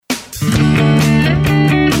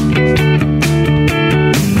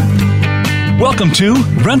Welcome to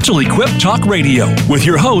Rental Equip Talk Radio with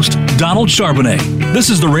your host, Donald Charbonnet. This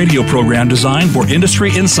is the radio program designed for industry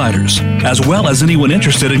insiders, as well as anyone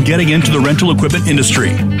interested in getting into the rental equipment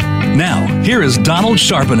industry. Now, here is Donald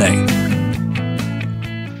Charbonnet.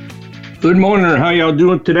 Good morning. How y'all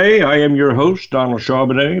doing today? I am your host, Donald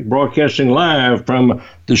Charbonnet, broadcasting live from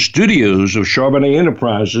the studios of Charbonnet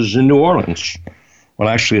Enterprises in New Orleans. Well,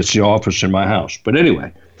 actually, it's the office in my house. But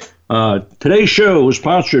anyway, today's show is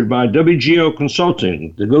sponsored by WGL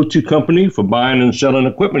Consulting, the go-to company for buying and selling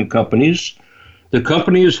equipment companies. The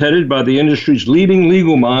company is headed by the industry's leading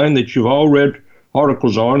legal mind that you've all read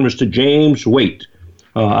articles on, Mr. James Waite.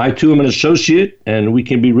 I, too, am an associate, and we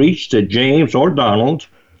can be reached at James or Donald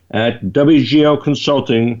at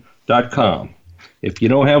WGLconsulting.com. If you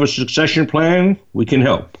don't have a succession plan, we can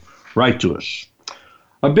help. Write to us.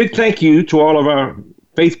 A big thank you to all of our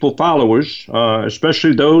faithful followers,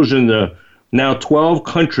 especially those in the now 12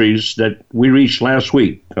 countries that we reached last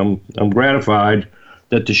week. I'm gratified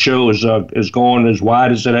that the show is going as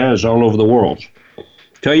wide as it has all over the world.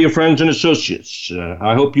 Tell your friends and associates.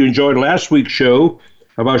 I hope you enjoyed last week's show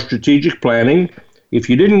about strategic planning. If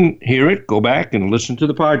you didn't hear it, go back and listen to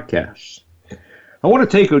the podcast. I want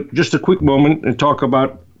to take just a quick moment and talk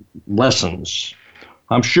about lessons.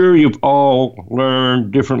 I'm sure you've all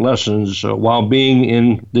learned different lessons while being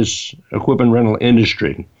in this equipment rental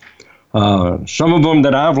industry. Some of them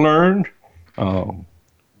that I've learned,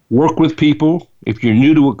 work with people if you're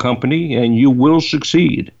new to a company and you will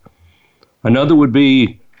succeed. Another would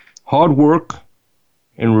be work hard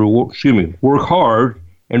and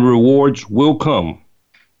rewards will come.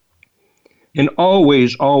 And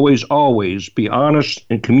always, always, always be honest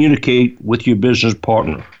and communicate with your business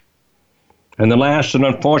partner. And the last, and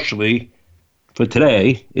unfortunately for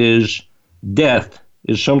today, is death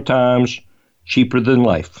is sometimes cheaper than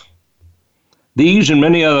life. These and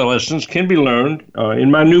many other lessons can be learned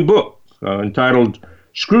in my new book entitled,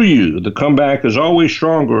 Screw You, The Comeback is Always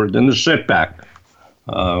Stronger Than the Setback.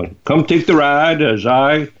 Come take the ride as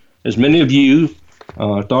many of you,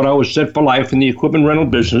 thought I was set for life in the equipment rental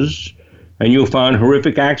business, and you'll find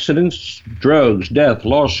horrific accidents, drugs, death,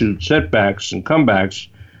 lawsuits, setbacks, and comebacks.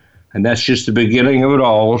 And that's just the beginning of it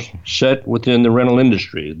all, set within the rental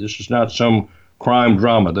industry. This is not some crime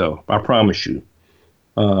drama, though, I promise you.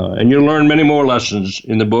 And you'll learn many more lessons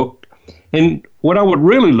in the book. And what I would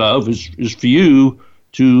really love is for you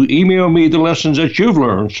to email me the lessons that you've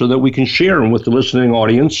learned so that we can share them with the listening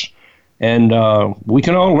audience. And we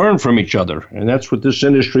can all learn from each other. And that's what this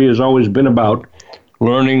industry has always been about,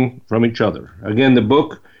 learning from each other. Again, the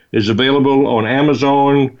book is available on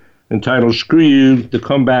Amazon, entitled Screw You, The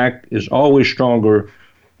Comeback is Always Stronger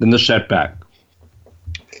Than the Setback.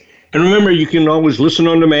 And remember, you can always listen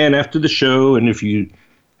on demand after the show, and if you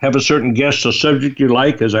have a certain guest or subject you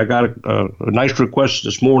like, as I got a nice request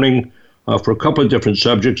this morning for a couple of different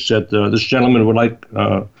subjects that this gentleman would like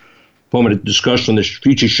for me to discuss on the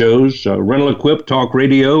future shows, Rental Equip Talk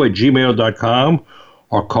Radio at gmail.com,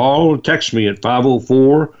 or call or text me at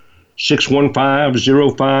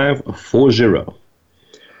 504-615-0540.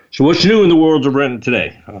 So what's new in the world of renting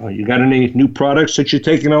today? You got any new products that you're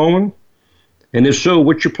taking on? And if so,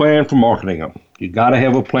 what's your plan for marketing them? You got to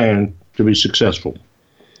have a plan to be successful.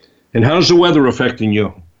 And how's the weather affecting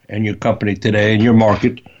you and your company today and your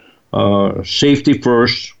market? Safety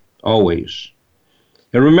first, always.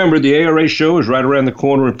 And remember, the ARA show is right around the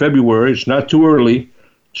corner in February. It's not too early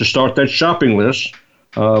to start that shopping list.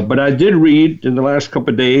 But I did read in the last couple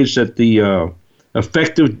of days that the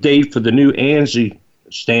effective date for the new ANSI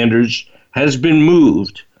standards has been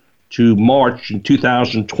moved to March in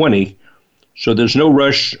 2020. So there's no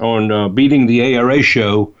rush on beating the ARA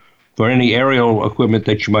show for any aerial equipment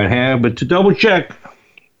that you might have. But to double check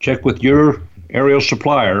with your aerial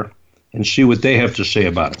supplier and see what they have to say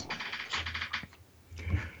about it.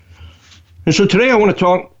 And so today I want to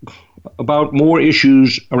talk about more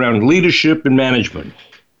issues around leadership and management,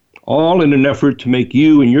 all in an effort to make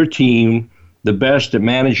you and your team the best at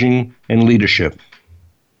managing and leadership.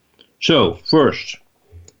 So, first,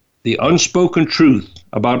 the unspoken truth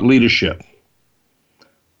about leadership.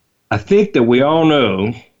 I think that we all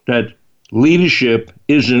know that leadership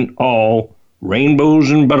isn't all rainbows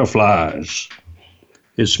and butterflies.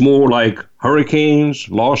 It's more like hurricanes,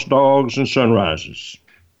 lost dogs, and sunrises.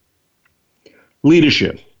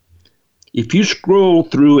 Leadership. If you scroll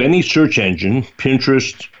through any search engine,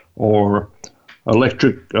 Pinterest or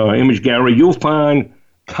electric image gallery, you'll find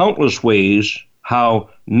countless ways how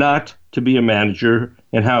not to be a manager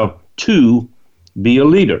and how to be a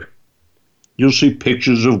leader. You'll see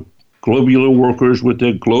pictures of globular workers with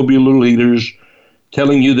their globular leaders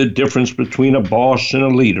telling you the difference between a boss and a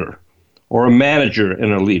leader, or a manager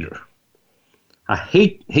and a leader. I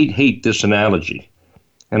hate this analogy,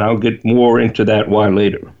 and I'll get more into that why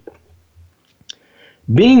later.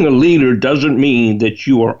 Being a leader doesn't mean that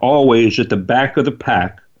you are always at the back of the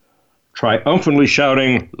pack, triumphantly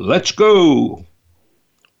shouting, "Let's go!"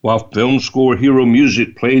 while film score hero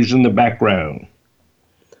music plays in the background.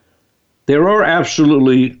 There are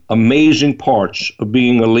absolutely amazing parts of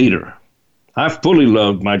being a leader. I fully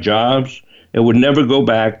loved my jobs and would never go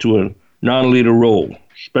back to a non-leader role,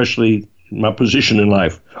 especially my position in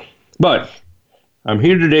life. But I'm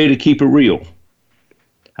here today to keep it real.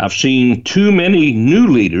 I've seen too many new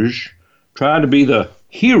leaders try to be the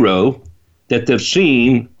hero that they've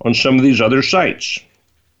seen on some of these other sites.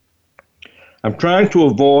 I'm trying to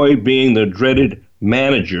avoid being the dreaded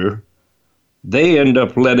manager. They end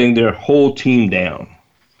up letting their whole team down.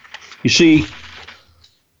 You see,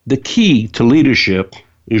 the key to leadership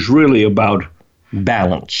is really about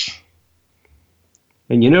balance.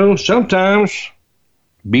 And sometimes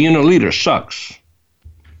being a leader sucks.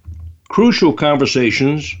 Crucial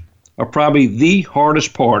conversations are probably the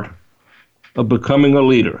hardest part of becoming a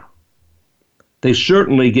leader. They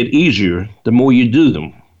certainly get easier the more you do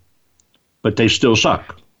them, but they still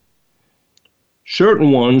suck.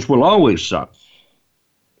 Certain ones will always suck.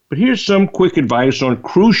 But here's some quick advice on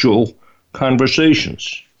crucial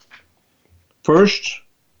conversations. First,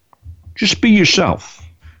 just be yourself.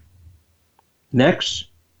 Next,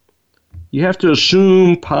 you have to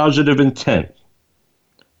assume positive intent.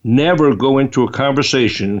 Never go into a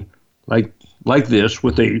conversation like this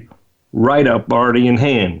with a write-up already in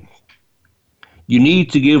hand. You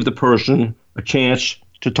need to give the person a chance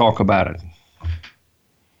to talk about it.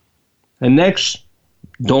 And next,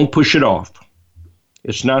 don't push it off.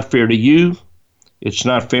 It's not fair to you. It's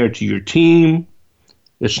not fair to your team.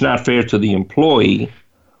 It's not fair to the employee.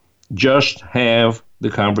 Just have the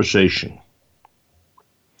conversation.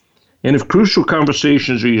 And if crucial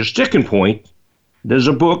conversations are your sticking point, there's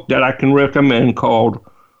a book that I can recommend called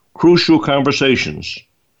Crucial Conversations,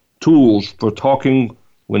 Tools for Talking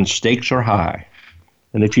When Stakes Are High.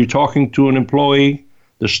 And if you're talking to an employee,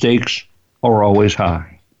 the stakes are always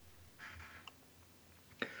high.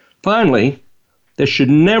 Finally, there should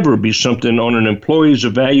never be something on an employee's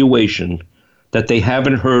evaluation that they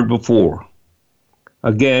haven't heard before.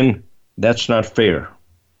 Again, that's not fair.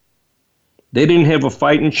 They didn't have a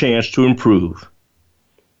fighting chance to improve.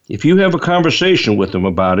 If you have a conversation with them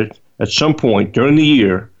about it at some point during the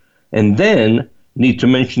year and then need to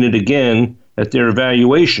mention it again at their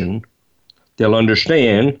evaluation, they'll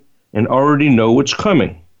understand and already know what's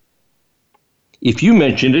coming. If you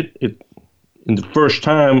mentioned it in the first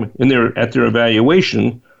time at their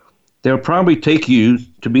evaluation, they'll probably take you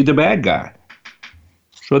to be the bad guy.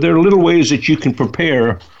 So there are little ways that you can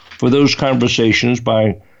prepare for those conversations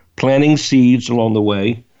by planting seeds along the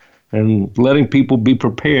way and letting people be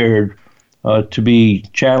prepared to be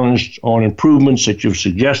challenged on improvements that you've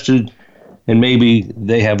suggested and maybe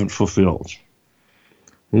they haven't fulfilled.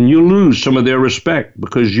 And you lose some of their respect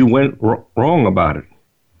because you went wrong about it.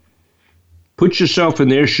 Put yourself in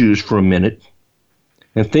their shoes for a minute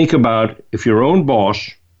and think about if your own boss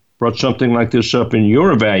brought something like this up in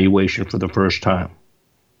your evaluation for the first time.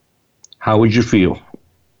 How would you feel?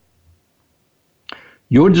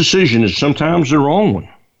 Your decision is sometimes the wrong one.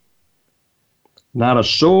 Not a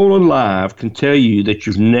soul alive can tell you that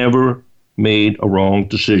you've never made a wrong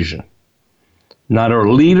decision. Not a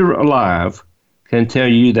leader alive can tell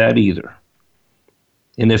you that either.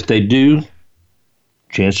 And if they do,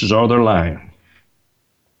 chances are they're lying.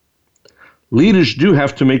 Leaders do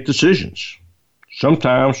have to make decisions,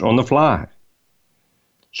 sometimes on the fly.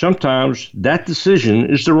 Sometimes that decision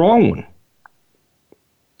is the wrong one.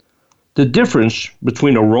 The difference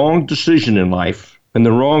between a wrong decision in life and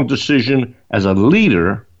the wrong decision as a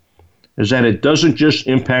leader is that it doesn't just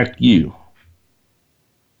impact you.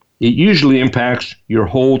 It usually impacts your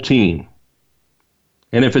whole team.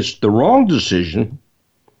 And if it's the wrong decision,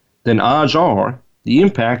 then odds are the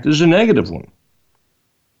impact is a negative one.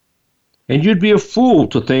 And you'd be a fool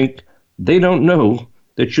to think they don't know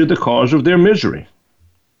that you're the cause of their misery.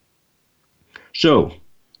 So,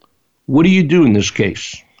 what do you do in this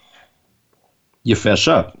case? You fess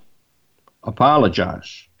up,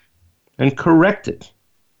 apologize, and correct it.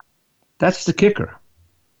 That's the kicker.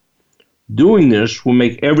 Doing this will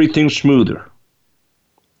make everything smoother.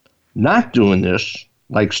 Not doing this,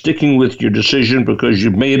 like sticking with your decision because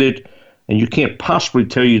you've made it and you can't possibly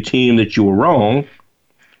tell your team that you were wrong,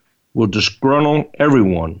 will disgruntle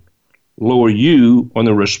everyone, lower you on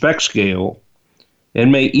the respect scale,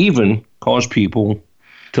 and may even cause people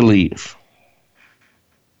to leave.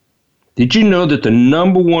 Did you know that the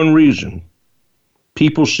number one reason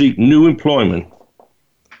people seek new employment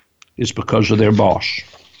is because of their boss?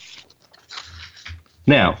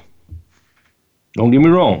 Now, don't get me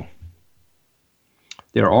wrong.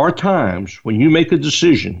 There are times when you make a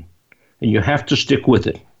decision and you have to stick with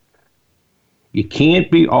it. You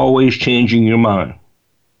can't be always changing your mind.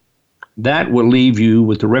 That will leave you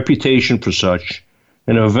with a reputation for such,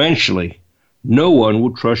 and eventually no one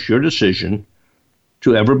will trust your decision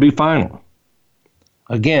to ever be final.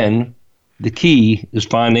 Again, the key is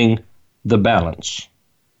finding the balance.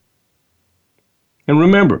 And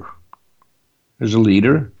remember, as a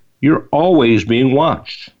leader, you're always being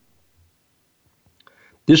watched.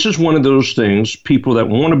 This is one of those things people that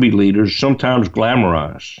want to be leaders sometimes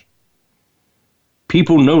glamorize.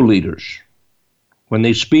 People know leaders. When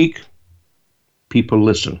they speak, people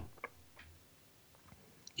listen.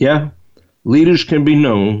 Yeah, leaders can be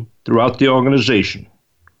known throughout the organization.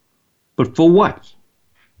 But for what?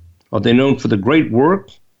 Are they known for the great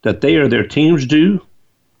work that they or their teams do,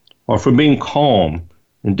 or for being calm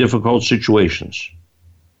in difficult situations?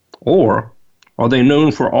 Or are they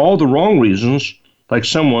known for all the wrong reasons, like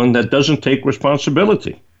someone that doesn't take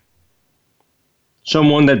responsibility?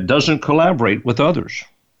 Someone that doesn't collaborate with others?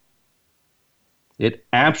 It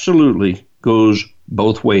absolutely goes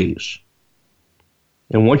both ways.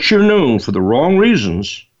 And once you're known for the wrong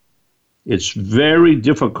reasons, it's very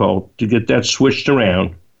difficult to get that switched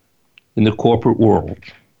around in the corporate world.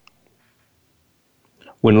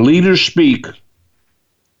 When leaders speak,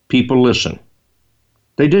 people listen.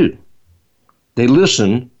 They do. They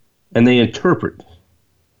listen and they interpret.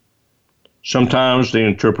 Sometimes they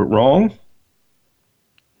interpret wrong,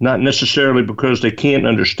 not necessarily because they can't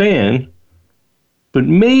understand, but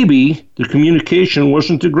maybe the communication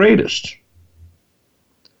wasn't the greatest.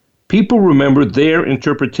 People remember their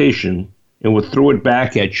interpretation and will throw it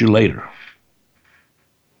back at you later.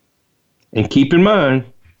 And keep in mind,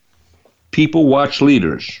 people watch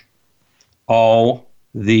leaders all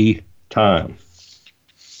the time.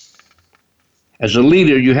 As a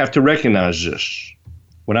leader, you have to recognize this.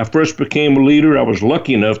 When I first became a leader, I was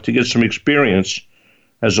lucky enough to get some experience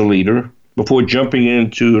as a leader before jumping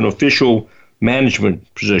into an official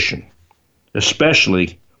management position,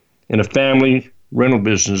 especially in a family rental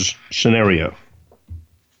business scenario.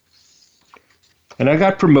 And I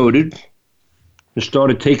got promoted and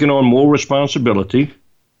started taking on more responsibility.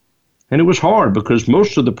 And it was hard because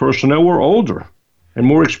most of the personnel were older and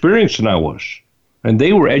more experienced than I was. And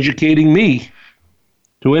they were educating me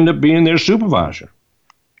to end up being their supervisor.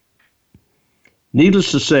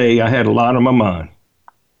 Needless to say, I had a lot on my mind.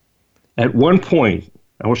 At one point,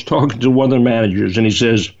 I was talking to one of the managers, and he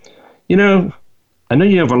says, I know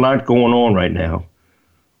you have a lot going on right now,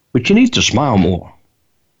 but you need to smile more.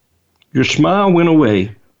 Your smile went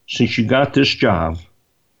away since you got this job,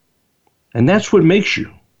 and that's what makes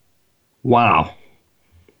you. Wow.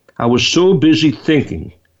 I was so busy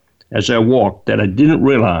thinking as I walked that I didn't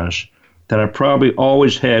realize that I probably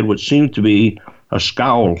always had what seemed to be a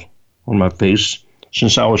scowl on my face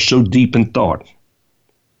since I was so deep in thought.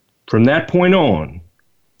 From that point on,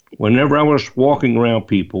 whenever I was walking around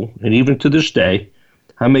people, and even to this day,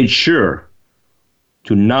 I made sure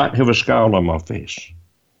to not have a scowl on my face.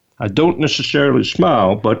 I don't necessarily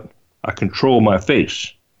smile, but I control my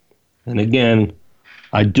face. And again,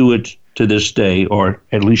 I do it to this day, or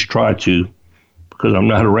at least try to, because I'm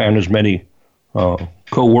not around as many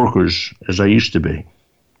co-workers as I used to be.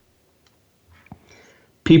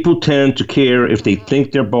 People tend to care if they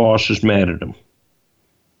think their boss is mad at them.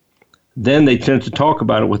 Then they tend to talk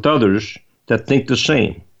about it with others that think the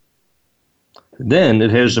same. Then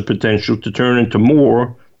it has the potential to turn into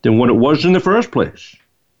more than what it was in the first place.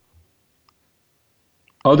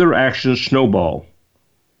 Other actions snowball.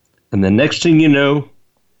 And the next thing you know,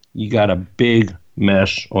 you got a big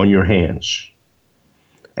mess on your hands.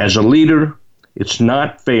 As a leader, it's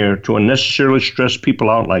not fair to unnecessarily stress people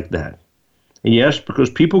out like that. And yes, because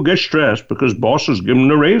people get stressed because bosses give them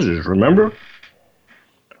the raises, remember?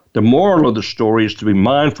 The moral of the story is to be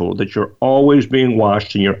mindful that you're always being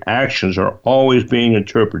watched and your actions are always being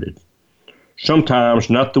interpreted. Sometimes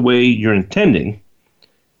not the way you're intending.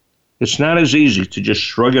 It's not as easy to just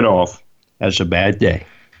shrug it off as a bad day.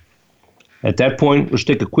 At that point, let's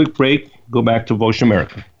take a quick break, go back to Voice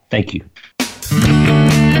America. Thank you.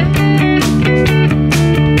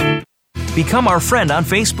 Become our friend on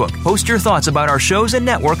Facebook. Post your thoughts about our shows and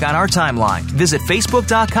network on our timeline. Visit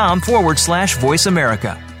facebook.com/Voice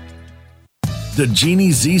America. The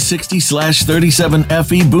Genie Z60/37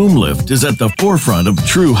 FE boom lift is at the forefront of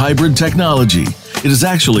true hybrid technology. It is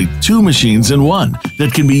actually 2 machines in one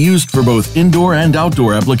that can be used for both indoor and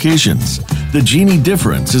outdoor applications. The Genie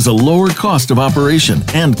difference is a lower cost of operation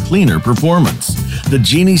and cleaner performance. The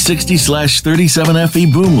Genie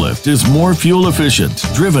 60/37FE boom lift is more fuel efficient,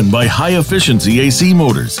 driven by high-efficiency AC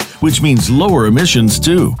motors, which means lower emissions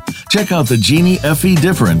too. Check out the Genie FE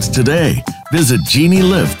difference today. Visit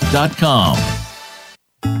genielift.com.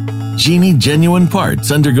 Genie genuine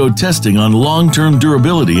parts undergo testing on long-term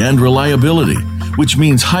durability and reliability, which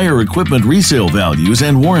means higher equipment resale values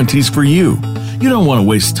and warranties for you. You don't want to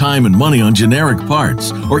waste time and money on generic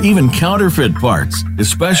parts or even counterfeit parts,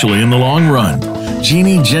 especially in the long run.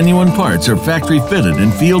 Genie genuine parts are factory fitted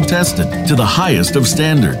and field tested to the highest of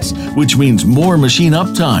standards, which means more machine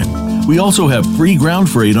uptime. We also have free ground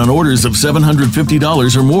freight on orders of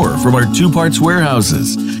 $750 or more from our 2 parts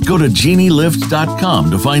warehouses. Go to genielift.com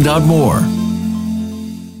to find out more.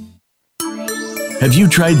 Have you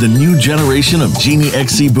tried the new generation of Genie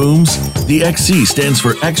XC booms? The XC stands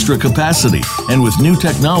for extra capacity, and with new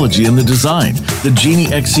technology in the design, the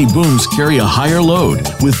Genie XC booms carry a higher load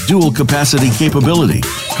with dual capacity capability,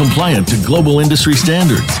 compliant to global industry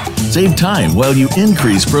standards. Save time while you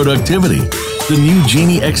increase productivity. The new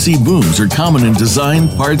Genie XC booms are common in design,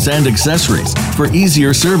 parts, and accessories for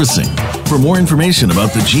easier servicing. For more information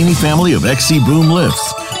about the Genie family of XC boom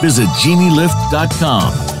lifts, visit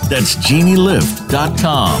genielift.com. That's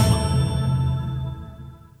genielift.com.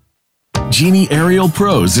 Genie Aerial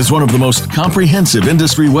Pros is one of the most comprehensive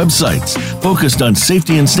industry websites focused on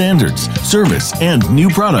safety and standards, service, and new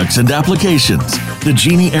products and applications. The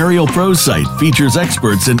Genie Aerial Pros site features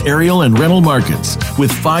experts in aerial and rental markets with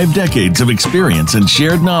 5 decades of experience and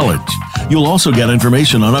shared knowledge. You'll also get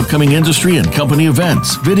information on upcoming industry and company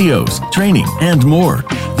events, videos, training, and more.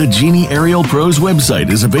 The Genie Aerial Pros website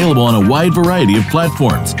is available on a wide variety of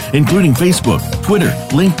platforms, including Facebook, Twitter,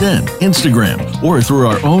 LinkedIn, Instagram, or through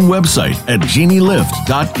our own website at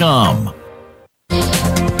genielift.com.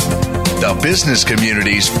 The business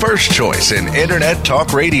community's first choice in Internet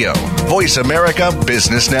Talk Radio. Voice America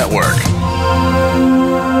Business Network.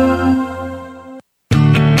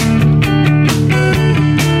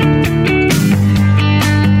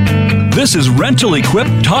 This is Rental Equip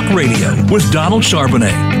Talk Radio with Donald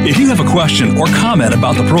Charbonnet. If you have a question or comment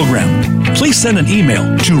about the program, please send an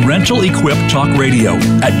email to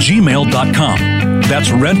rentalequiptalkradio@gmail.com. That's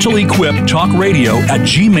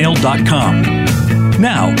rentalequiptalkradio@gmail.com.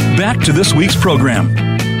 Now, back to this week's program.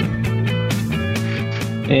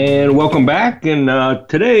 And welcome back. And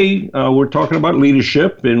today we're talking about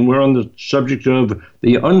leadership, and we're on the subject of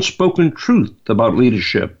the unspoken truth about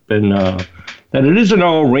leadership, and that it isn't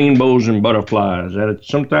all rainbows and butterflies, that it's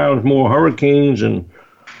sometimes more hurricanes and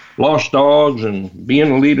lost dogs, and being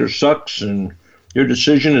a leader sucks, and your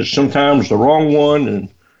decision is sometimes the wrong one, and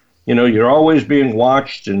you're always being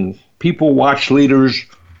watched, and people watch leaders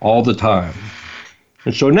all the time.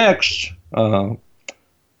 And so next, and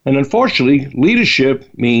unfortunately, leadership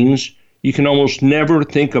means you can almost never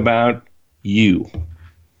think about you.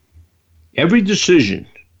 Every decision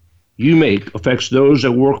you make affects those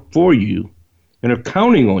that work for you and are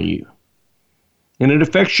counting on you. And it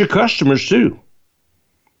affects your customers too.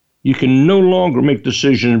 You can no longer make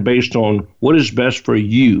decisions based on what is best for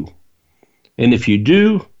you. And if you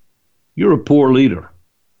do, you're a poor leader.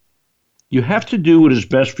 You have to do what is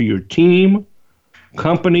best for your team,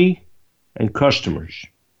 company, and customers,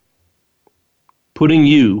 putting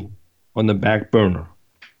you on the back burner.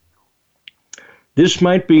 This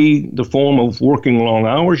might be the form of working long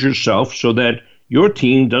hours yourself so that your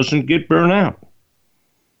team doesn't get burned out.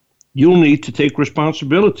 You'll need to take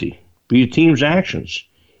responsibility for your team's actions,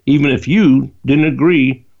 even if you didn't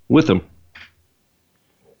agree with them.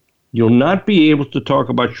 You'll not be able to talk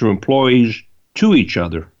about your employees to each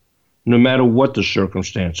other, no matter what the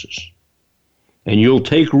circumstances. And you'll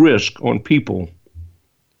take risk on people,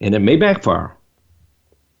 and it may backfire.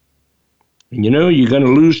 And you're going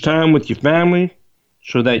to lose time with your family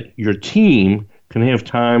so that your team can have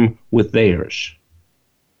time with theirs.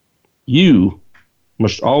 You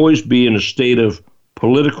must always be in a state of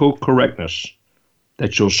political correctness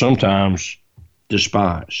that you'll sometimes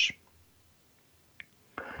despise.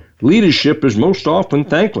 Leadership is most often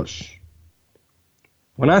thankless.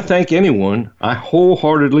 When I thank anyone, I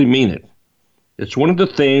wholeheartedly mean it. It's one of the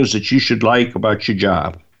things that you should like about your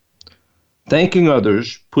job. Thanking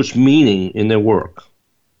others puts meaning in their work.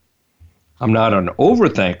 I'm not an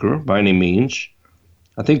overthanker by any means.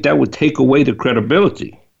 I think that would take away the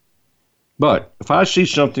credibility. But if I see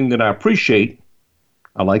something that I appreciate,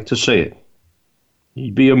 I like to say it.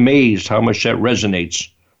 You'd be amazed how much that resonates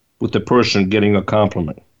with the person getting a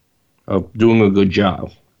compliment of doing a good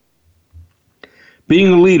job.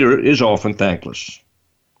 Being a leader is often thankless.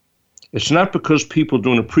 It's not because people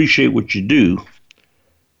don't appreciate what you do.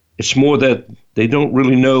 It's more that they don't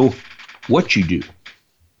really know what you do.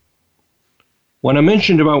 When I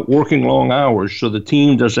mentioned about working long hours so the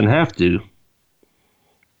team doesn't have to,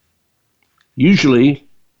 usually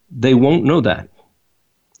they won't know that.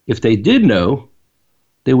 If they did know,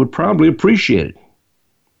 they would probably appreciate it.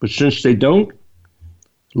 But since they don't,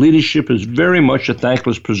 leadership is very much a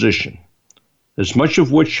thankless position. As much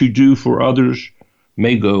of what you do for others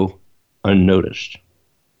may go unnoticed.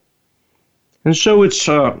 And so it's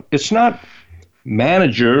not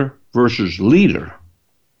manager versus leader.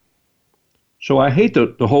 So I hate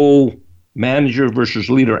the whole manager versus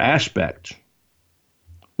leader aspect.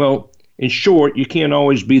 Well, in short, you can't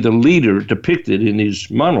always be the leader depicted in these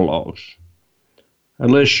monologues,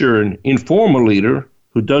 unless you're an informal leader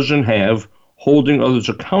who doesn't have holding others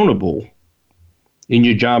accountable in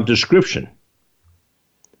your job description.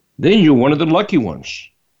 Then you're one of the lucky ones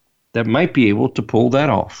that might be able to pull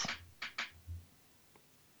that off.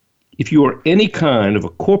 If you are any kind of a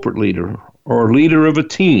corporate leader or a leader of a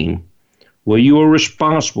team where you are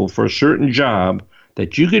responsible for a certain job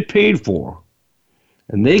that you get paid for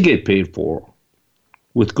and they get paid for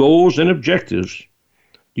with goals and objectives,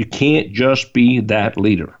 you can't just be that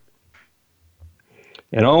leader.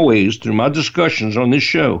 And always, through my discussions on this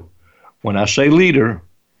show, when I say leader,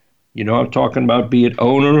 I'm talking about be it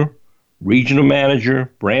owner, regional manager,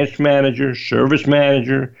 branch manager, service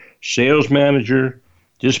manager, sales manager,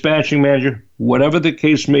 dispatching manager, whatever the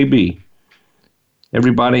case may be.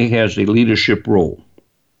 Everybody has a leadership role.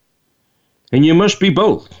 And you must be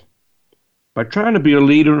both. By trying to be a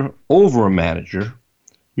leader over a manager,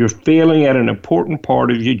 you're failing at an important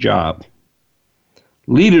part of your job.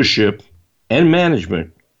 Leadership and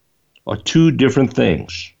management are two different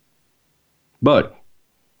things, but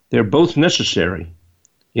they're both necessary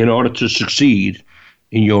in order to succeed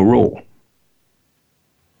in your role. A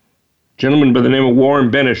gentleman by the name of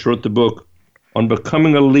Warren Bennis wrote the book on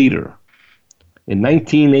becoming a leader in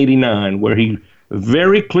 1989, where he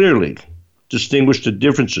very clearly distinguished the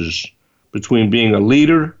differences between being a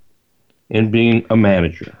leader and being a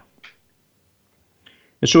manager.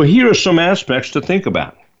 And so here are some aspects to think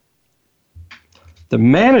about. The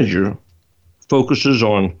manager focuses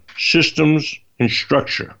on systems and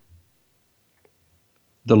structure.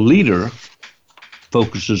 The leader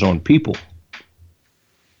focuses on people.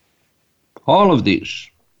 All of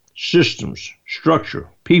these, systems, structure,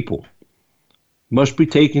 people, must be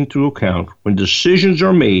taken into account when decisions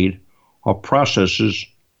are made or processes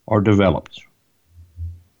are developed.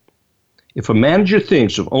 If a manager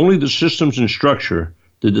thinks of only the systems and structure,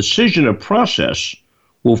 the decision or process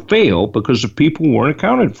will fail because the people weren't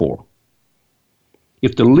accounted for.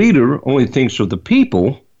 If the leader only thinks of the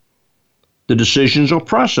people, the decisions or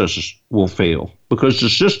processes will fail because the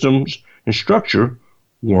systems and structure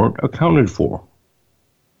weren't accounted for.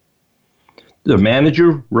 The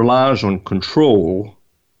manager relies on control.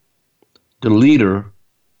 The leader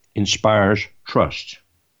inspires trust.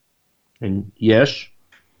 And yes,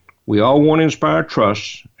 we all want to inspire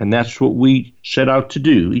trust, and that's what we set out to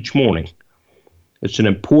do each morning. It's an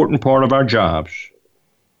important part of our jobs.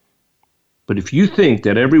 But if you think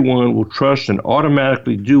that everyone will trust and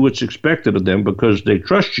automatically do what's expected of them because they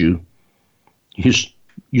trust you,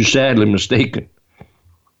 you're sadly mistaken.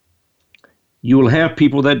 You will have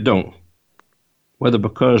people that don't, whether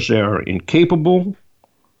because they're incapable,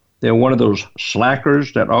 they're one of those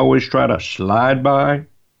slackers that always try to slide by,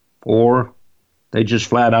 or they just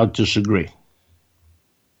flat out disagree.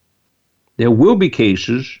 There will be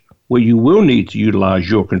cases where you will need to utilize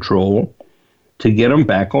your control to get them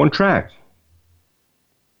back on track.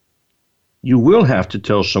 You will have to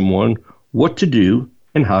tell someone what to do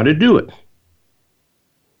and how to do it.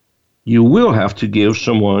 You will have to give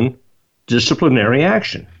someone disciplinary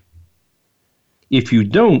action. If you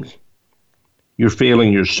don't, you're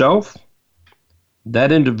failing yourself,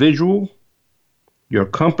 that individual, your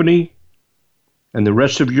company, and the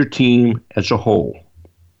rest of your team as a whole.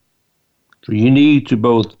 So you need to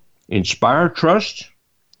both inspire trust,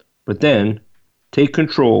 but then take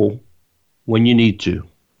control when you need to.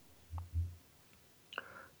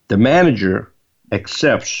 The manager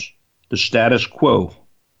accepts the status quo.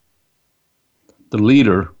 The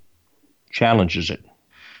leader challenges it.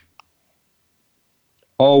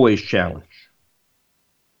 Always challenge.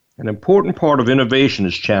 An important part of innovation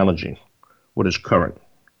is challenging what is current.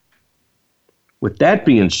 With that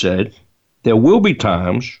being said, there will be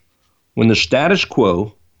times when the status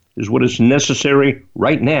quo is what is necessary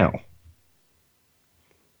right now.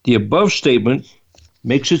 The above statement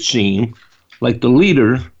makes it seem like the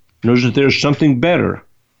leader knows that there's something better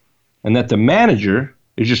and that the manager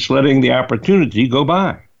is just letting the opportunity go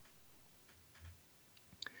by.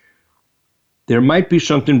 There might be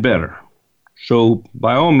something better, so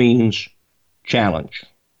by all means, challenge.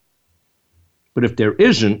 But if there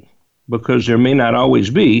isn't, because there may not always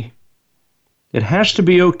be, it has to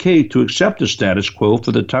be okay to accept the status quo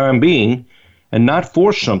for the time being and not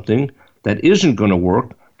force something that isn't going to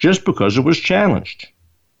work just because it was challenged.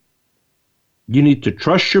 You need to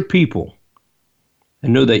trust your people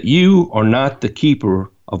and know that you are not the keeper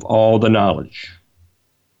of all the knowledge.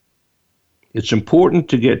 It's important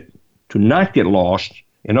to not get lost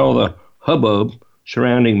in all the hubbub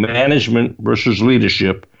surrounding management versus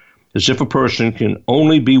leadership, as if a person can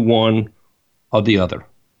only be one or the other.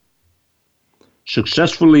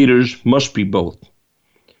 Successful leaders must be both.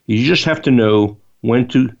 You just have to know when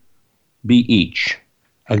to be each.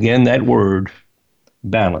 Again, that word,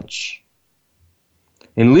 balance.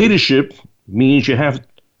 And leadership means you have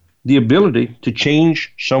the ability to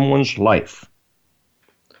change someone's life.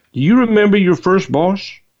 Do you remember your first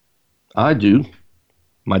boss? I do.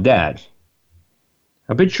 My dad.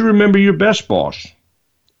 I bet you remember your best boss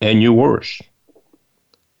and your worst.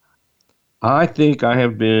 I think I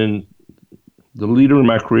have been the leader in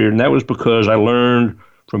my career, and that was because I learned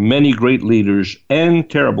from many great leaders and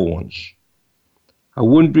terrible ones. I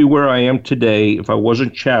wouldn't be where I am today if I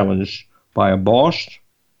wasn't challenged by a boss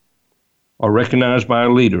or recognized by a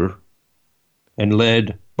leader and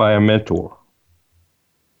led by a mentor.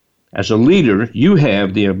 As a leader, you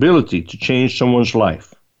have the ability to change someone's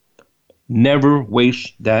life. Never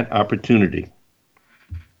waste that opportunity.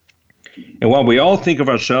 And while we all think of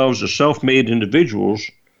ourselves as self-made individuals,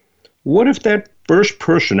 what if that first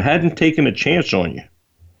person hadn't taken a chance on you?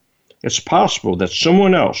 It's possible that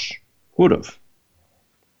someone else would have.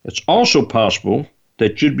 It's also possible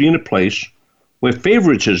that you'd be in a place where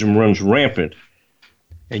favoritism runs rampant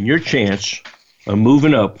and your chance of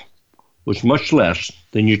moving up was much less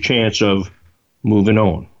than your chance of moving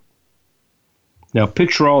on. Now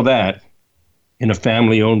picture all that in a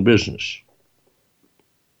family-owned business.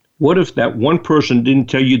 What if that one person didn't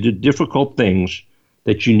tell you the difficult things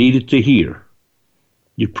that you needed to hear?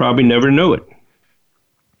 You'd probably never know it.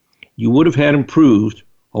 You would have had improved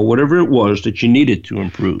or whatever it was that you needed to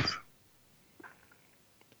improve.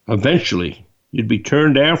 Eventually, you'd be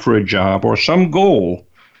turned down for a job or some goal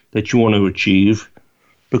that you want to achieve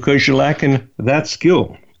because you're lacking that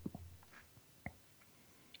skill.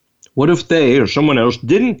 What if they or someone else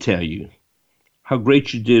didn't tell you how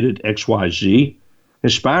great you did at XYZ,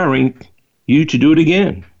 inspiring you to do it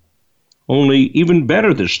again, only even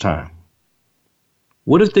better this time?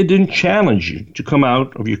 What if they didn't challenge you to come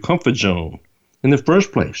out of your comfort zone in the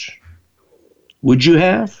first place? Would you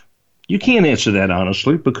have? You can't answer that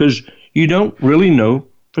honestly because you don't really know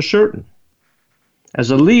for certain.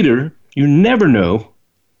 As a leader, you never know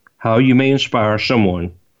how you may inspire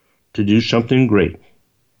someone to do something great.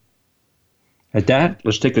 At that,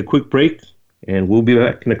 let's take a quick break, and we'll be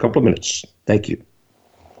back in a couple of minutes. Thank you.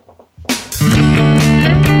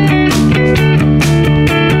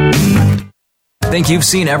 Think you've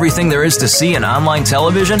seen everything there is to see in online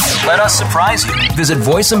television? Let us surprise you. Visit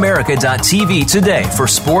voiceamerica.tv today for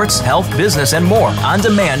sports, health, business, and more on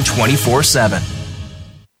demand 24/7.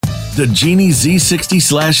 The Genie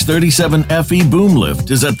Z60/37FE boom lift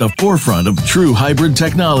is at the forefront of true hybrid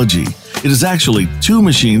technology. It is actually two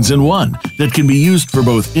machines in one that can be used for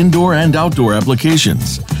both indoor and outdoor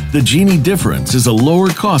applications. The Genie difference is a lower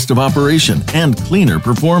cost of operation and cleaner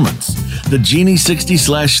performance. The Genie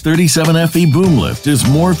 60/37FE boom lift is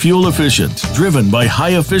more fuel efficient, driven by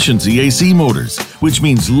high-efficiency AC motors, which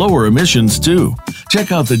means lower emissions too.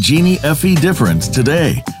 Check out the Genie FE difference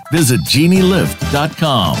today. Visit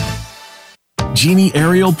genielift.com. Genie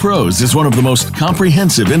Aerial Pros is one of the most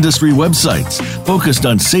comprehensive industry websites focused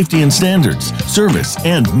on safety and standards, service,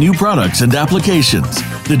 and new products and applications.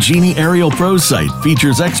 The Genie Aerial Pros site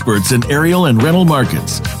features experts in aerial and rental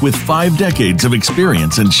markets with 5 decades of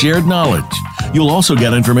experience and shared knowledge. You'll also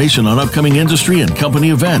get information on upcoming industry and company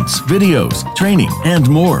events, videos, training, and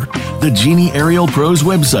more. The Genie Aerial Pros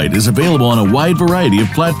website is available on a wide variety of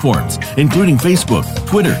platforms, including Facebook,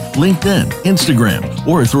 Twitter, LinkedIn, Instagram,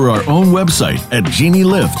 or through our own website at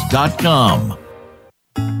genielift.com.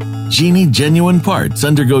 Genie genuine parts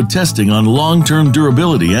undergo testing on long-term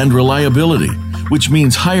durability and reliability, which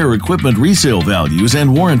means higher equipment resale values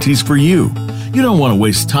and warranties for you. You don't want to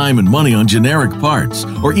waste time and money on generic parts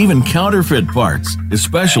or even counterfeit parts,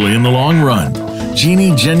 especially in the long run.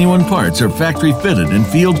 Genie genuine parts are factory fitted and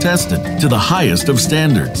field tested to the highest of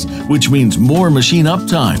standards, which means more machine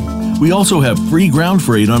uptime, We also have free ground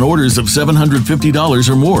freight on orders of $750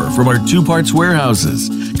 or more from our 2-parts warehouses.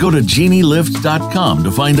 Go to GenieLift.com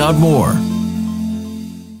to find out more.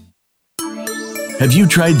 Have you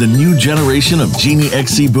tried the new generation of Genie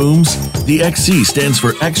XC booms? The XC stands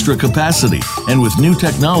for extra capacity, and with new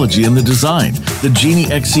technology in the design, the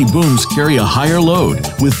Genie XC booms carry a higher load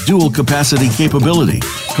with dual capacity capability,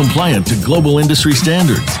 compliant to global industry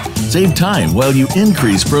standards. Save time while you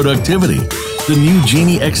increase productivity. The new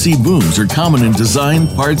Genie XC booms are common in design,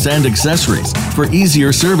 parts, and accessories for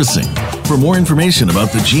easier servicing. For more information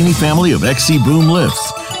about the Genie family of XC boom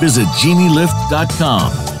lifts, visit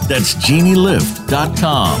GenieLift.com. That's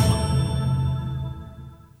GenieLift.com.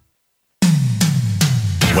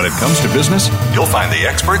 When it comes to business, you'll find the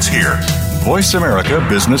experts here. Voice America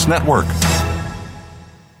Business Network.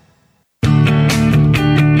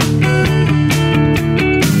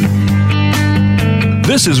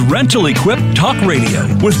 This is Rental Equip Talk Radio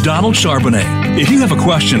with Donald Charbonnet. If you have a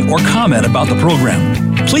question or comment about the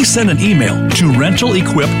program, please send an email to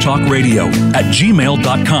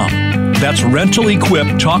rentalequiptalkradio@gmail.com. That's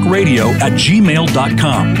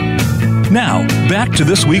rentalequiptalkradio@gmail.com. Now, back to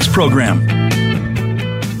this week's program.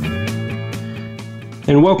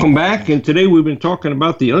 And welcome back. And today we've been talking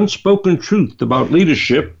about the unspoken truth about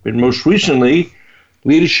leadership. And most recently,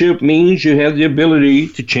 leadership means you have the ability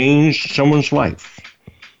to change someone's life.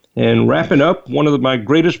 And wrapping up, one of my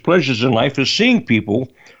greatest pleasures in life is seeing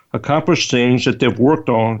people accomplish things that they've worked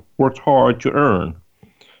hard to earn.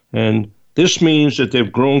 And this means that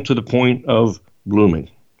they've grown to the point of blooming.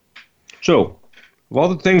 So, of all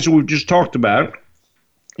the things that we've just talked about,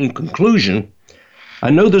 in conclusion, I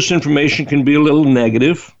know this information can be a little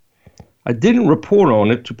negative. I didn't report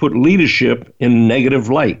on it to put leadership in a negative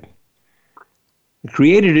light. I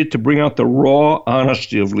created it to bring out the raw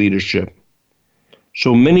honesty of leadership.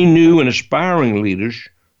 So many new and aspiring leaders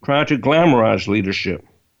try to glamorize leadership.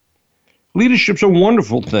 Leadership's a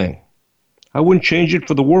wonderful thing. I wouldn't change it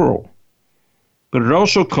for the world. But it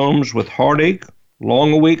also comes with heartache,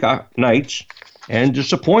 long awake nights, and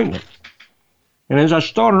disappointment. And as I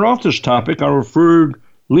started off this topic, I referred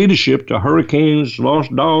leadership to hurricanes,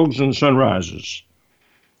 lost dogs, and sunrises.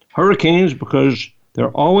 Hurricanes because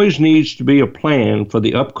there always needs to be a plan for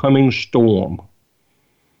the upcoming storm.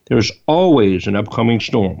 There's always an upcoming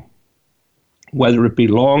storm, whether it be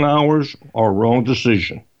long hours or wrong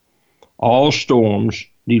decision. All storms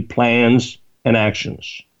need plans and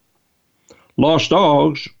actions. Lost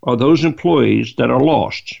dogs are those employees that are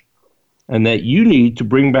lost and that you need to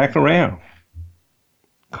bring back around.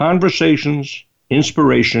 Conversations,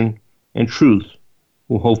 inspiration, and truth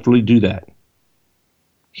will hopefully do that.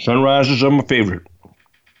 Sunrises are my favorite.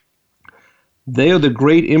 They are the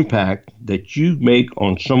great impact that you make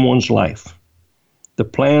on someone's life. The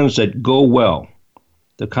plans that go well,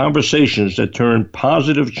 the conversations that turn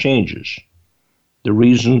positive changes, the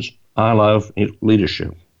reasons I love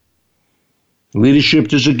leadership.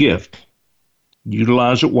 Leadership is a gift.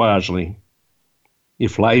 Utilize it wisely.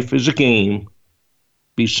 If life is a game,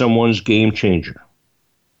 be someone's game changer.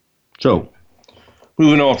 So,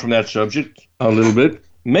 moving on from that subject a little bit,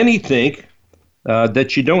 many think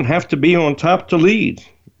that you don't have to be on top to lead,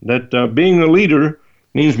 that being a leader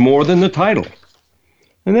means more than the title.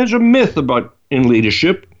 And there's a myth in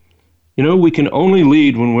leadership. We can only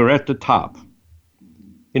lead when we're at the top.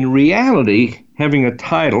 In reality, having a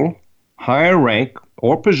title, higher rank,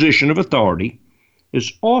 or position of authority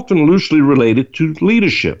is often loosely related to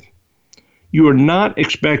leadership. You are not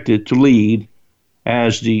expected to lead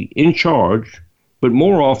as the in charge, but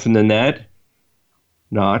more often than that,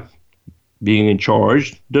 not being in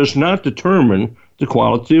charge does not determine the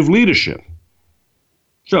quality of leadership.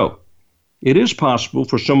 So, it is possible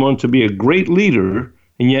for someone to be a great leader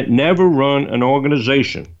and yet never run an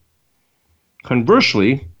organization.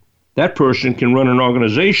 Conversely, that person can run an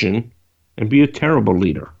organization and be a terrible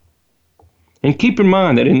leader. And keep in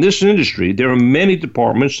mind that in this industry, there are many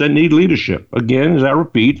departments that need leadership. Again, as I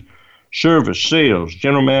repeat, service, sales,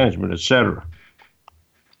 general management, etc.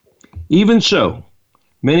 Even so,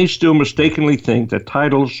 many still mistakenly think that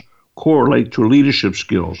titles correlate to leadership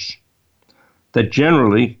skills, that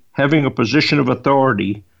generally having a position of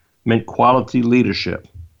authority meant quality leadership.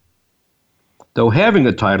 Though having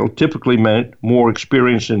a title typically meant more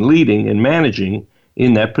experience in leading and managing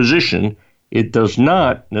in that position, it does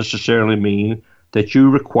not necessarily mean that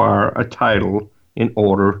you require a title in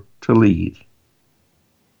order to lead.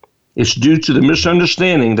 It's due to the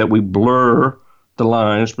misunderstanding that we blur the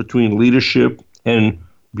lines between leadership and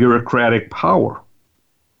bureaucratic power,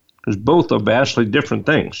 because both are vastly different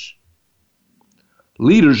things.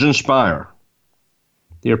 Leaders inspire.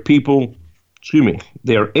 They're people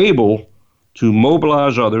they are able to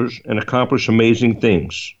mobilize others and accomplish amazing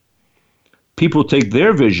things. People take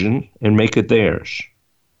their vision and make it theirs.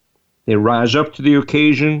 They rise up to the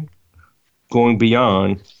occasion, going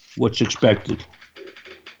beyond what's expected.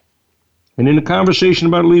 And in a conversation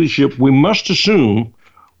about leadership, we must assume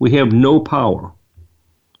we have no power.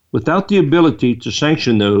 Without the ability to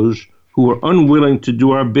sanction those who are unwilling to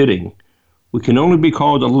do our bidding, we can only be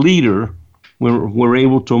called a leader when we're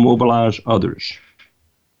able to mobilize others.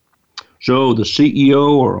 So the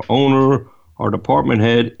CEO or owner or department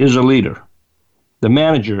head is a leader. The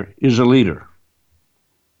manager is a leader.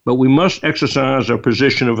 But we must exercise our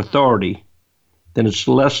position of authority, then it's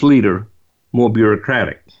less leader, more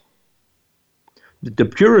bureaucratic. The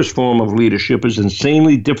purest form of leadership is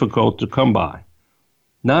insanely difficult to come by.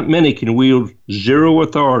 Not many can wield zero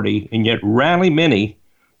authority and yet rally many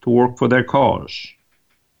to work for their cause.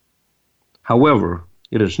 However,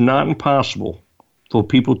 it is not impossible for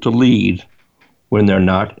people to lead when they're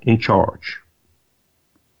not in charge.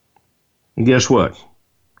 And guess what?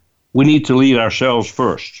 We need to lead ourselves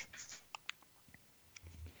first.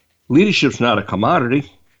 Leadership's not a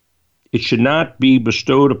commodity. It should not be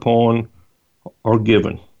bestowed upon or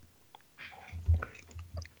given.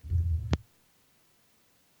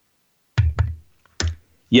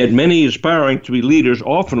 Yet many aspiring to be leaders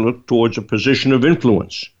often look towards a position of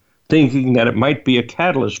influence, thinking that it might be a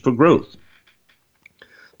catalyst for growth.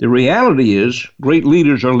 The reality is, great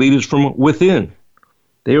leaders are leaders from within.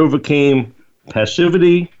 They overcame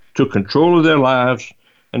passivity, took control of their lives,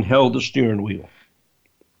 and held the steering wheel.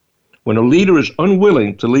 When a leader is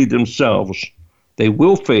unwilling to lead themselves, they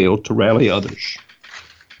will fail to rally others.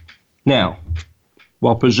 Now,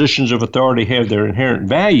 while positions of authority have their inherent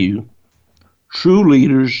value, true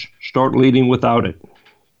leaders start leading without it.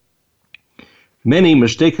 Many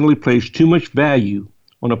mistakenly place too much value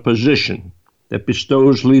on a position that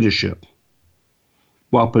bestows leadership.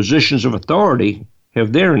 While positions of authority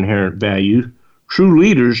have their inherent value, true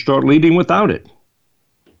leaders start leading without it.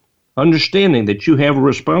 Understanding that you have a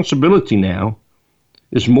responsibility now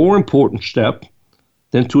is a more important step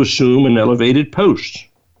than to assume an elevated post.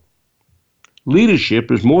 Leadership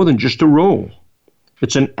is more than just a role.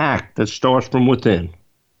 It's an act that starts from within.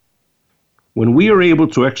 When we are able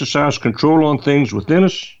to exercise control on things within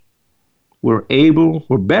us, we're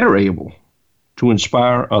better able to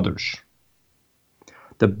inspire others.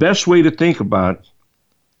 The best way to think about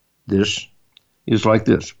this is like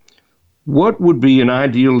this. What would be an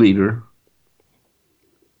ideal leader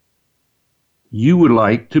you would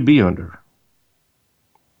like to be under?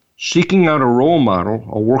 Seeking out a role model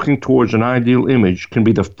or working towards an ideal image can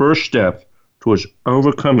be the first step towards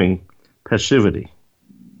overcoming passivity.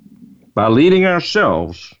 By leading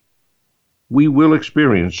ourselves, we will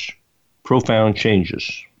experience profound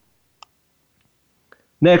changes.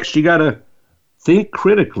 Next, you got to think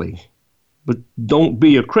critically, but don't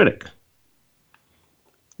be a critic.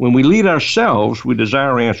 When we lead ourselves, we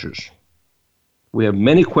desire answers. We have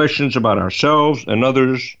many questions about ourselves and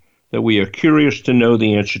others that we are curious to know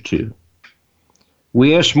the answer to.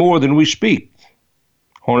 We ask more than we speak,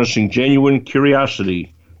 harnessing genuine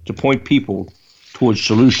curiosity to point people towards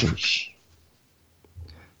solutions.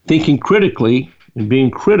 Thinking critically and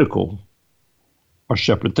being critical are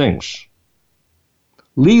separate things.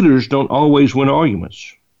 Leaders don't always win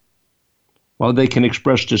arguments. While they can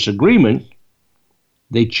express disagreement,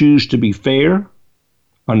 they choose to be fair,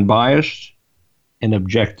 unbiased, and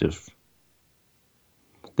objective.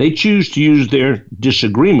 They choose to use their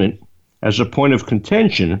disagreement as a point of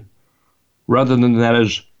contention rather than that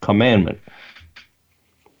as commandment.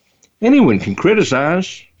 Anyone can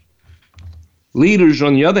criticize. Leaders,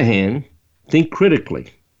 on the other hand, think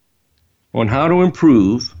critically on how to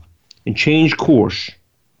improve and change course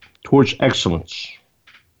towards excellence.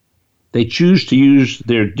 They choose to use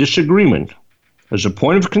their disagreement as a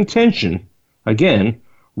point of contention, again,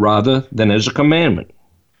 rather than as a commandment.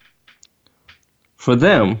 For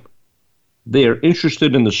them, they are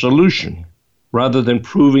interested in the solution rather than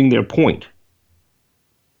proving their point.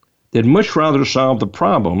 They'd much rather solve the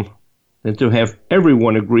problem than to have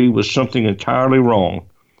everyone agree with something entirely wrong,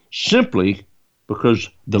 simply because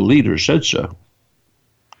the leader said so.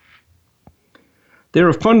 There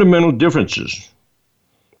are fundamental differences,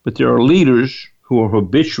 but there are leaders who are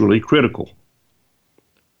habitually critical.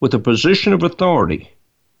 With a position of authority,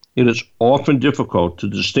 it is often difficult to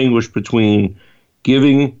distinguish between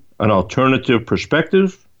giving an alternative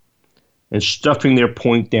perspective and stuffing their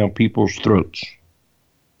point down people's throats.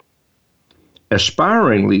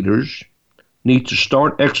 Aspiring leaders need to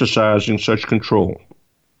start exercising such control.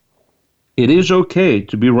 It is okay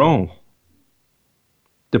to be wrong.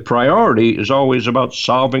 The priority is always about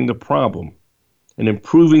solving the problem and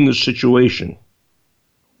improving the situation.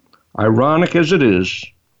 Ironic as it is,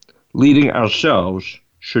 leading ourselves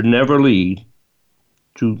should never lead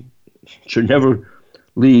to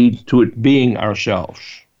it being ourselves.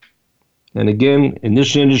 And again, in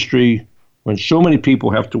this industry, when so many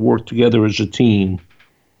people have to work together as a team,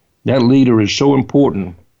 that leader is so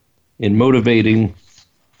important in motivating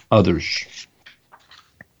others.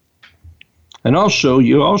 And also,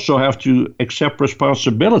 you also have to accept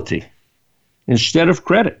responsibility instead of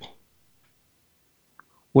credit.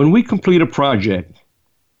 When we complete a project,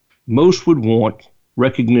 most would want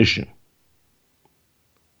recognition.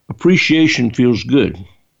 Appreciation feels good.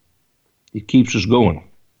 It keeps us going,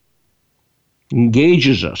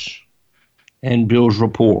 engages us, and builds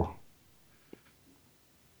rapport.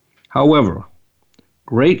 However,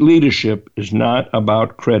 great leadership is not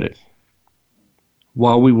about credit.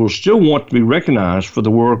 While we will still want to be recognized for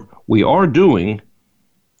the work we are doing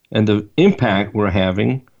and the impact we're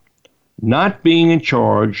having, not being in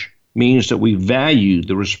charge means that we value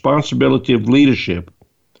the responsibility of leadership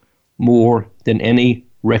more than any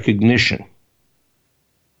recognition.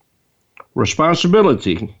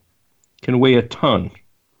 Responsibility can weigh a ton,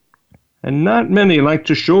 and not many like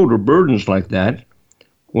to shoulder burdens like that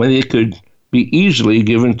when it could be easily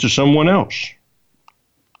given to someone else.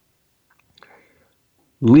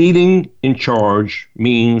 Leading in charge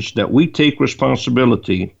means that we take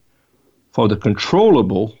responsibility for the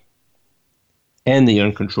controllable and the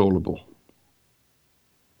uncontrollable.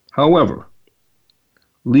 However,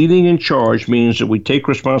 leading in charge means that we take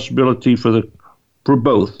responsibility for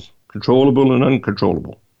both controllable and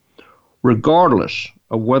uncontrollable, regardless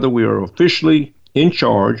of whether we are officially in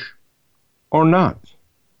charge or not.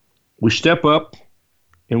 We step up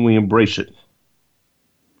and we embrace it.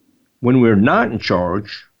 When we're not in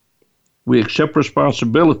charge, we accept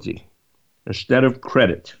responsibility instead of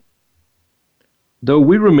credit. Though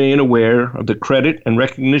we remain aware of the credit and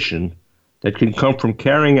recognition that can come from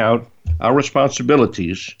carrying out our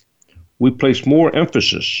responsibilities, we place more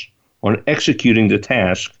emphasis on executing the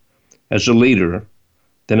task as a leader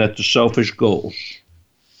than at the selfish goals.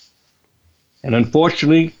 And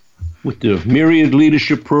unfortunately, with the myriad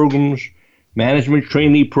leadership programs, management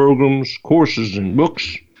trainee programs, courses, and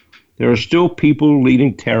books, there are still people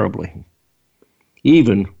leading terribly,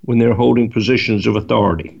 even when they're holding positions of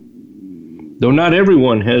authority. Though not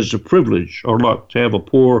everyone has the privilege or luck to have a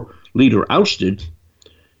poor leader ousted,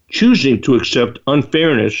 choosing to accept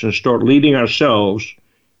unfairness and start leading ourselves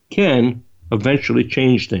can eventually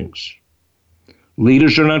change things.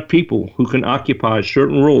 Leaders are not people who can occupy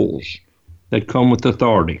certain roles that come with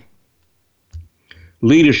authority.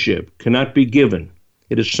 Leadership cannot be given.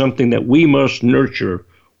 It is something that we must nurture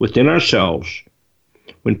within ourselves.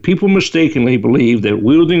 When people mistakenly believe that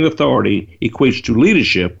wielding authority equates to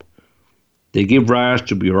leadership, they give rise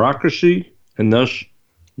to bureaucracy, and thus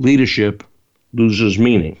leadership loses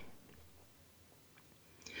meaning.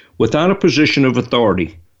 Without a position of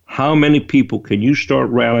authority, how many people can you start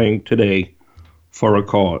rallying today for a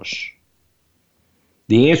cause?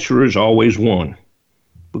 The answer is always one,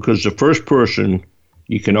 because the first person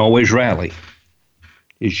you can always rally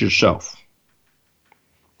is yourself.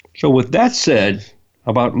 So with that said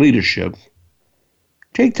about leadership,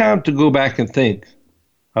 take time to go back and think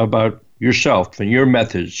about yourself and your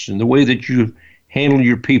methods and the way that you handle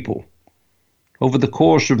your people. Over the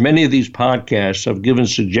course of many of these podcasts, I've given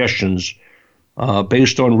suggestions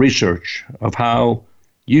based on research of how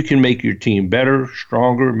you can make your team better,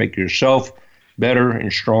 stronger, make yourself better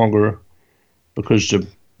and stronger, because the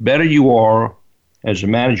better you are as a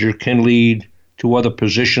manager can lead to other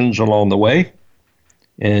positions along the way,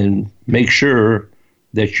 and make sure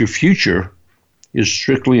that your future is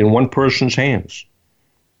strictly in one person's hands,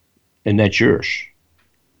 and that's yours.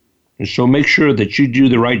 And so make sure that you do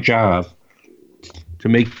the right job to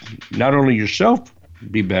make not only yourself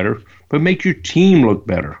be better, but make your team look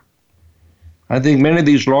better. I think many of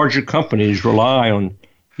these larger companies rely on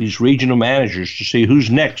these regional managers to see who's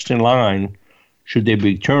next in line. Should there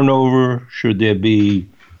be turnover? Should there be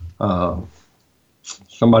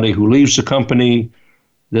somebody who leaves the company?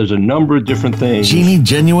 There's a number of different things Genie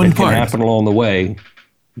Genuine that can happen along the way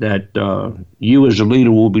that you as a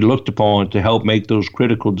leader will be looked upon to help make those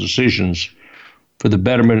critical decisions for the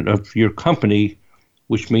betterment of your company,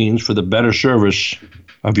 which means for the better service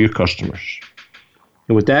of your customers.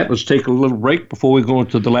 And with that, let's take a little break before we go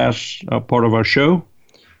into the last part of our show.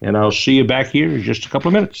 And I'll see you back here in just a couple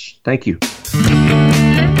of minutes. Thank you.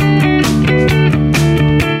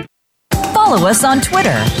 follow us on Twitter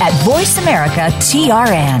at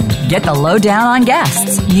VoiceAmericaTRN. Get the lowdown on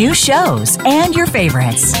guests, new shows, and your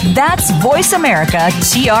favorites. That's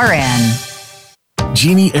VoiceAmericaTRN.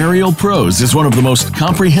 Genie Aerial Pros is one of the most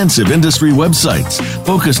comprehensive industry websites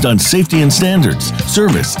focused on safety and standards,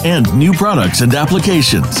 service, and new products and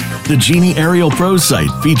applications. The Genie Aerial Pros site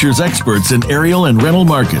features experts in aerial and rental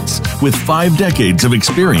markets with 5 decades of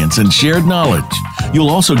experience and shared knowledge. You'll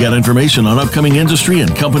also get information on upcoming industry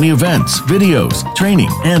and company events, videos, training,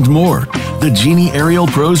 and more. The Genie Aerial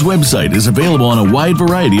Pros website is available on a wide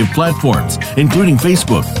variety of platforms, including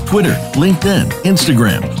Facebook, Twitter, LinkedIn,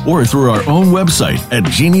 Instagram, or through our own website at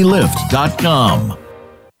genielift.com.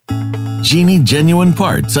 Genie genuine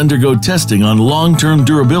parts undergo testing on long-term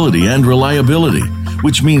durability and reliability,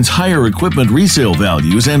 which means higher equipment resale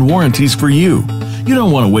values and warranties for you. You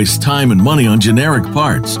don't want to waste time and money on generic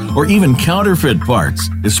parts or even counterfeit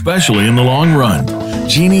parts, especially in the long run.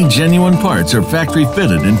 Genie genuine parts are factory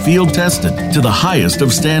fitted and field tested to the highest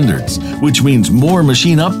of standards, which means more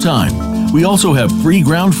machine uptime. We also have free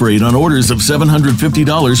ground freight on orders of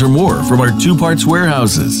 $750 or more from our 2-parts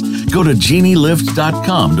warehouses. Go to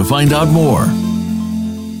genielift.com to find out more.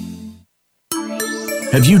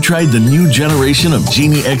 Have you tried the new generation of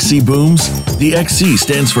Genie XC booms? The XC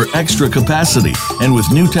stands for extra capacity, and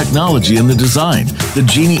with new technology in the design, the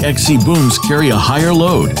Genie XC booms carry a higher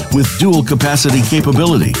load with dual capacity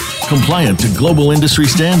capability, compliant to global industry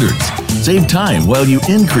standards. Save time while you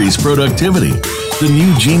increase productivity. The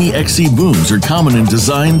new Genie XC booms are common in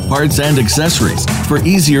design, parts, and accessories for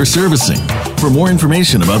easier servicing. For more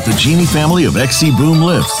information about the Genie family of XC boom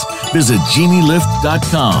lifts, visit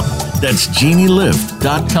genielift.com. That's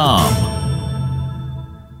genielift.com.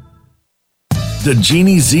 The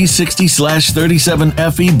Genie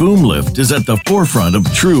Z60/37FE boom lift is at the forefront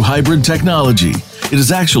of true hybrid technology. It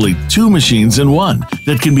is actually 2 machines in one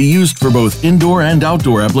that can be used for both indoor and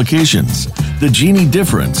outdoor applications. The Genie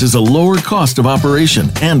difference is a lower cost of operation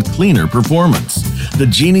and cleaner performance. The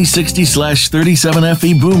Genie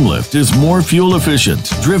 60/37FE boom lift is more fuel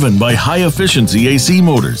efficient, driven by high-efficiency AC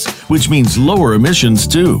motors, which means lower emissions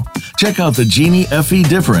too. Check out the Genie FE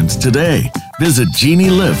difference today. Visit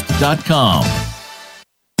genielift.com.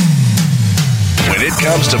 When it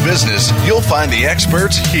comes to business, you'll find the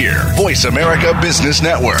experts here. Voice America Business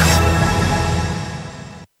Network.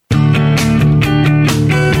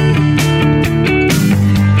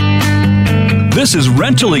 This is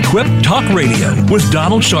Rental Equip Talk Radio with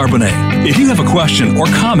Donald Charbonnet. If you have a question or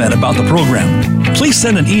comment about the program, please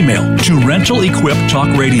send an email to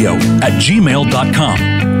rentalequiptalkradio@gmail.com.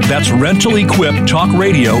 That's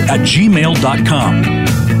rentalequiptalkradio@gmail.com.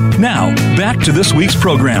 Now, back to this week's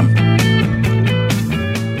program.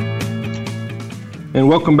 And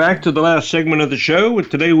welcome back to the last segment of the show. And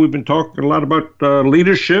today we've been talking a lot about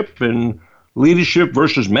leadership and leadership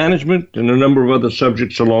versus management and a number of other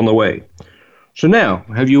subjects along the way. So now,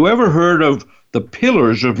 have you ever heard of the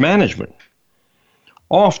pillars of management?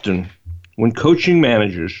 Often, when coaching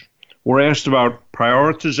managers, we're asked about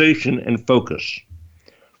prioritization and focus.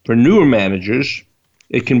 For newer managers,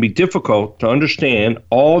 it can be difficult to understand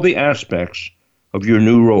all the aspects of your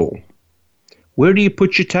new role. Where do you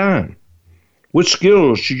put your time? What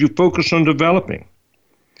skills should you focus on developing?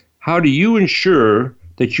 How do you ensure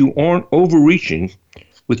that you aren't overreaching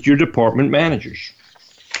with your department managers?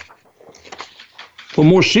 For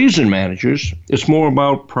more seasoned managers, it's more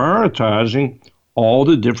about prioritizing all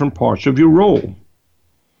the different parts of your role.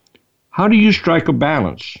 How do you strike a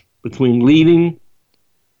balance between leading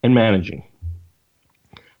and managing?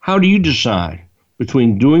 How do you decide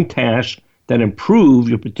between doing tasks that improve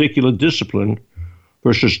your particular discipline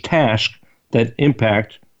versus tasks that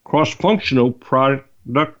impact cross-functional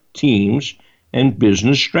product teams and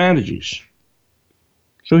business strategies?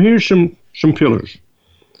 So here's some pillars.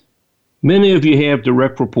 Many of you have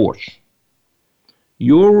direct reports.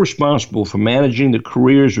 You're responsible for managing the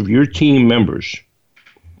careers of your team members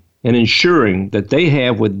and ensuring that they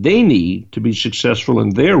have what they need to be successful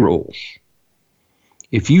in their roles.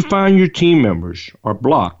 If you find your team members are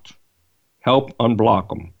blocked, help unblock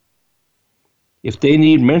them. If they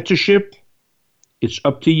need mentorship, it's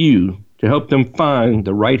up to you to help them find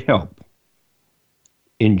the right help.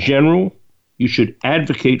 In general, you should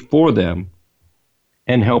advocate for them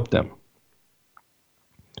and help them.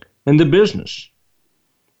 And the business.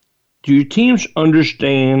 Do your teams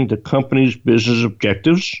understand the company's business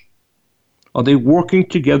objectives? Are they working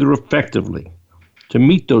together effectively to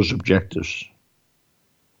meet those objectives?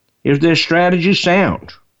 Is their strategy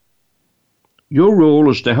sound? Your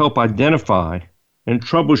role is to help identify and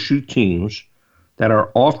troubleshoot teams that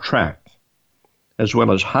are off track, as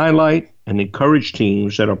well as highlight and encourage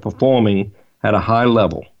teams that are performing at a high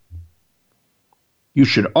level. You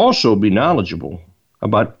should also be knowledgeable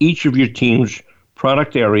about each of your team's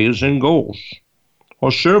product areas and goals,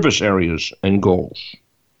 or service areas and goals,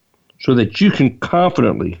 so that you can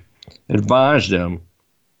confidently advise them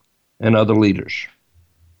and other leaders.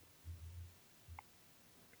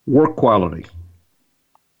 Work quality.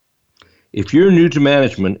 If you're new to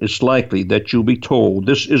management, it's likely that you'll be told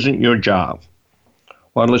this isn't your job.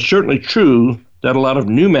 While it's certainly true that a lot of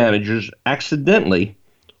new managers accidentally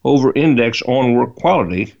over-index on work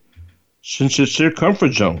quality since it's their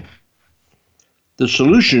comfort zone. The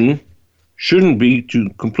solution shouldn't be to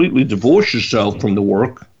completely divorce yourself from the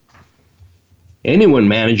work. Anyone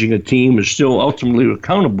managing a team is still ultimately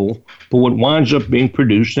accountable for what winds up being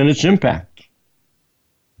produced and its impact.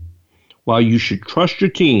 While you should trust your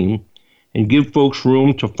team and give folks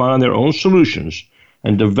room to find their own solutions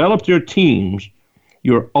and develop their teams,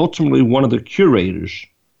 you're ultimately one of the curators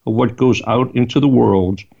of what goes out into the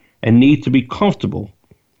world and need to be comfortable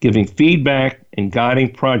giving feedback and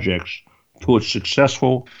guiding projects towards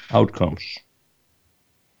successful outcomes.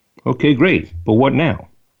 Okay, great, but what now?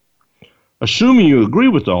 Assuming you agree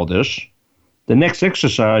with all this, the next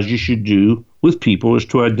exercise you should do with people is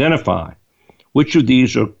to identify which of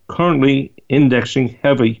these are currently indexing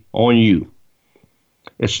heavy on you.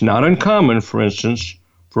 It's not uncommon, for instance,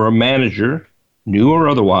 for a manager, new or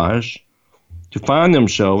otherwise, to find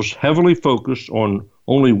themselves heavily focused on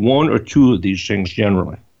only one or two of these things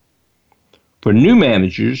generally. For new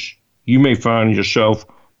managers, you may find yourself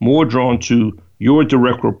more drawn to your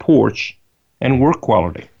direct reports and work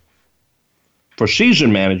quality. For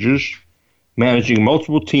seasoned managers, managing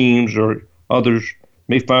multiple teams or others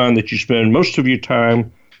may find that you spend most of your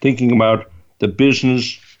time thinking about the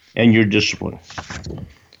business and your discipline.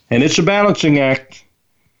 And it's a balancing act.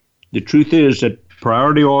 The truth is that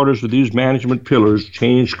priority orders with these management pillars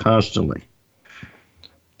change constantly.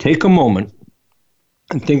 Take a moment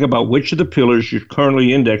and think about which of the pillars you're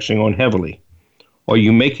currently indexing on heavily. Are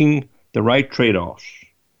you making the right trade-offs?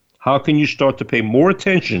 How can you start to pay more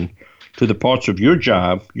attention to the parts of your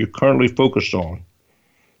job you're currently focused on?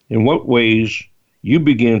 In what ways you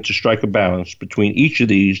begin to strike a balance between each of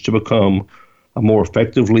these to become a more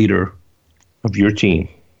effective leader of your team?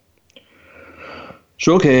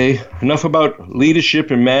 So, okay, enough about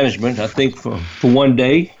leadership and management, I think, for one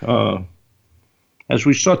day. As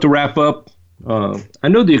we start to wrap up, I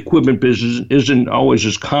know the equipment business isn't always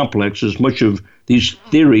as complex as much of these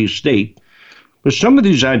theories state, but some of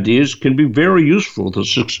these ideas can be very useful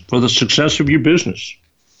for the success of your business.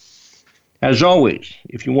 As always,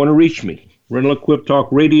 if you want to reach me,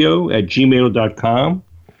 rentalequiptalkradio@gmail.com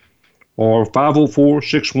or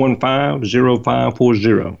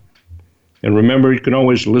 504-615-0540. And remember, you can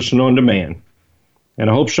always listen on demand. And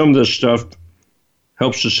I hope some of this stuff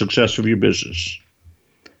helps the success of your business.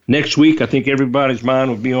 Next week, I think everybody's mind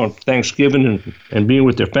will be on Thanksgiving and being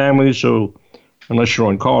with their families, so unless you're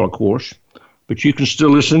on call, of course. But you can still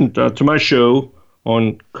listen to my show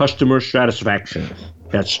on customer satisfaction.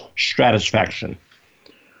 That's Stratisfaction.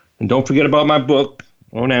 And don't forget about my book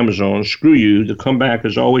on Amazon, Screw You, The Comeback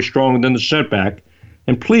is Always Stronger Than the Setback.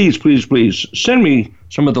 And please, please, please send me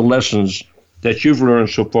some of the lessons that you've learned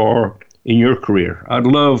so far in your career. I'd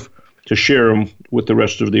love to share them with the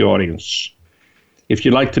rest of the audience. If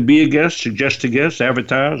you'd like to be a guest, suggest a guest,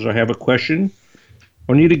 advertise, or have a question,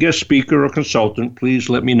 or need a guest speaker or consultant, please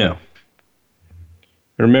let me know.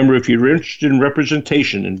 And remember, if you're interested in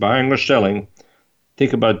representation in buying or selling,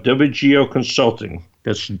 think about WGO Consulting.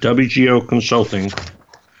 That's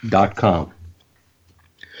WGOconsulting.com.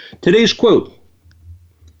 Today's quote: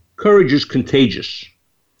 "Courage is contagious.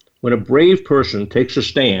 When a brave person takes a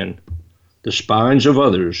stand, the spines of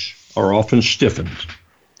others are often stiffened."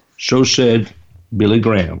 So said Billy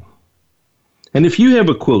Graham. And if you have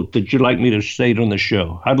a quote that you'd like me to state on the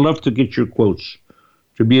show, I'd love to get your quotes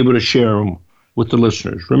to be able to share them with the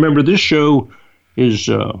listeners. Remember, this show is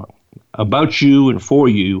about you and for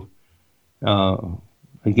you.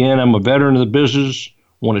 Again, I'm a veteran of the business,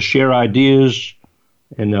 want to share ideas,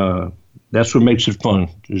 and that's what makes it fun,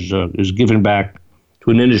 is giving back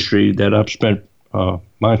to an industry that I've spent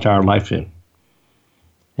my entire life in.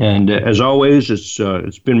 And as always,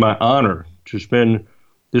 it's been my honor to spend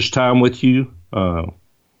this time with you. I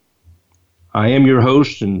am your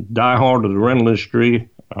host and diehard of the rental industry.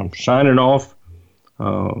 I'm signing off,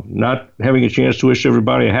 not having a chance to wish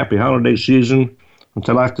everybody a happy holiday season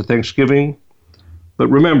until after Thanksgiving. But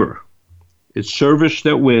remember, it's service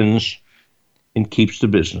that wins and keeps the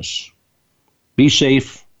business. Be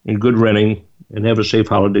safe and good renting, and have a safe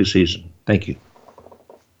holiday season. Thank you.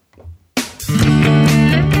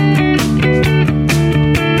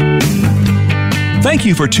 Thank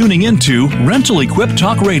you for tuning in to Rental Equip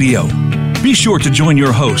Talk Radio. Be sure to join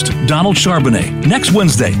your host, Donald Charbonnet, next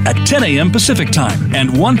Wednesday at 10 a.m. Pacific Time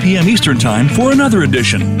and 1 p.m. Eastern Time for another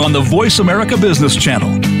edition on the Voice America Business Channel.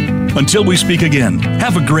 Until we speak again,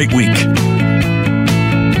 have a great week.